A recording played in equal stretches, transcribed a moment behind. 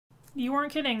You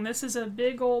weren't kidding. This is a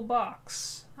big old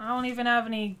box. I don't even have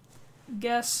any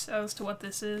guess as to what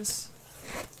this is.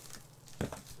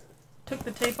 Took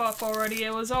the tape off already.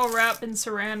 It was all wrapped in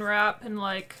saran wrap and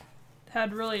like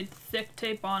had really thick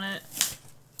tape on it.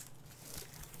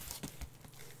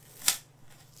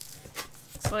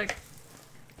 It's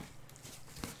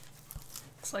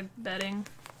like bedding.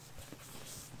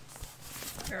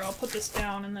 Here, I'll put this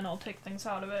down and then I'll take things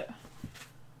out of it.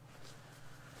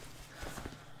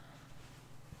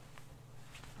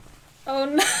 Oh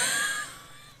no!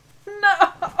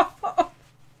 No!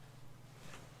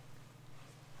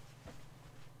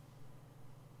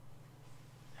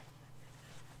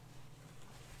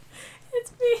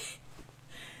 It's me!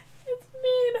 It's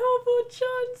me and Hobo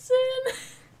Johnson!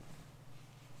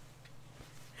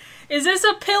 Is this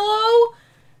a pillow?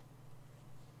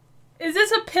 Is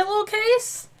this a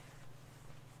pillowcase?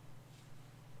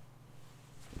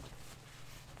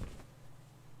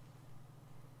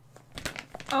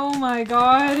 Oh my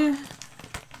god.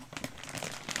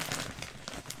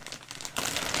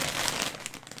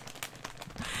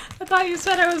 I thought you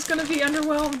said I was gonna be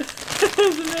underwhelmed. It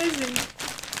was amazing.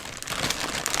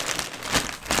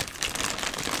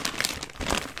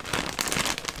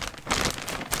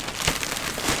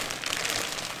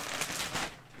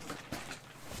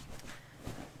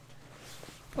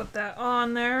 Put that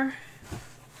on there.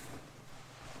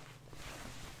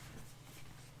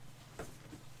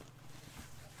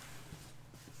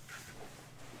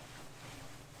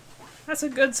 That's a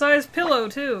good sized pillow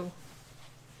too.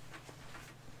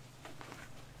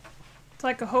 It's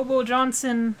like a Hobo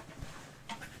Johnson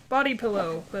body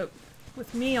pillow, but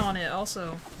with me on it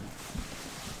also.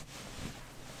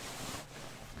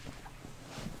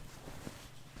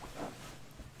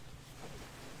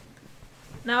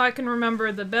 Now I can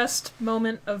remember the best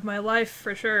moment of my life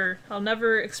for sure. I'll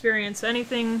never experience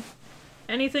anything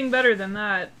better than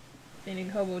that,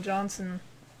 meaning Hobo Johnson.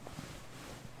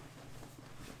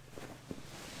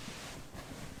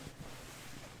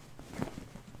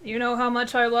 You know how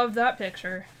much I love that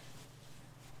picture.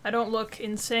 I don't look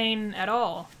insane at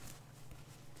all.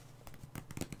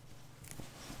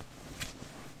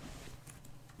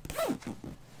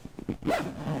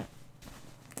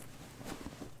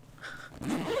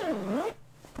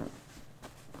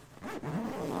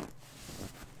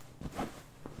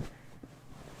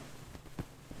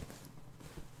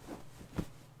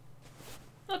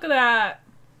 Look at that!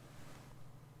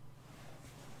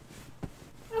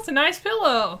 That's a nice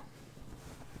pillow!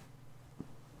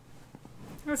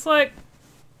 It's like...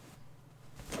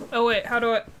 Oh wait, how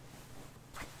do I...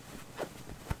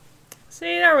 See,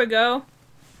 there we go.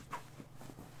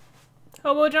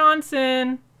 Hobo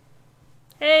Johnson!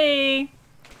 Hey!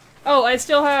 Oh, I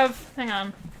still have... Hang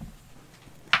on.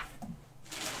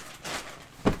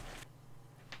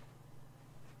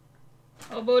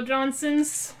 Hobo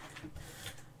Johnson's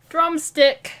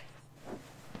drumstick.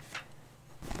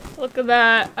 Look at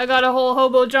that. I got a whole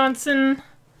Hobo Johnson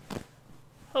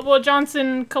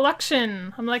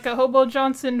collection. I'm like a Hobo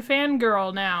Johnson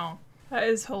fangirl now. That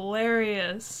is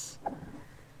hilarious.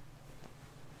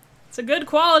 It's a good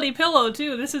quality pillow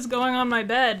too. This is going on my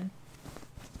bed.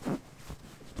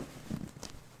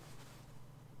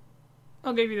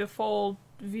 I'll give you the full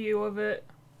view of it.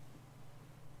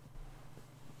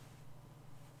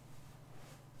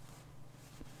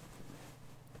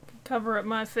 Cover up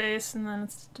my face and then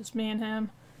it's just me and him.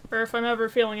 Or if I'm ever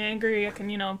feeling angry, I can,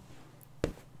 you know,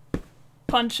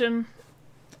 punch him.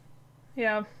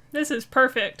 Yeah, this is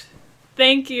perfect.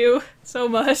 Thank you so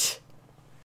much.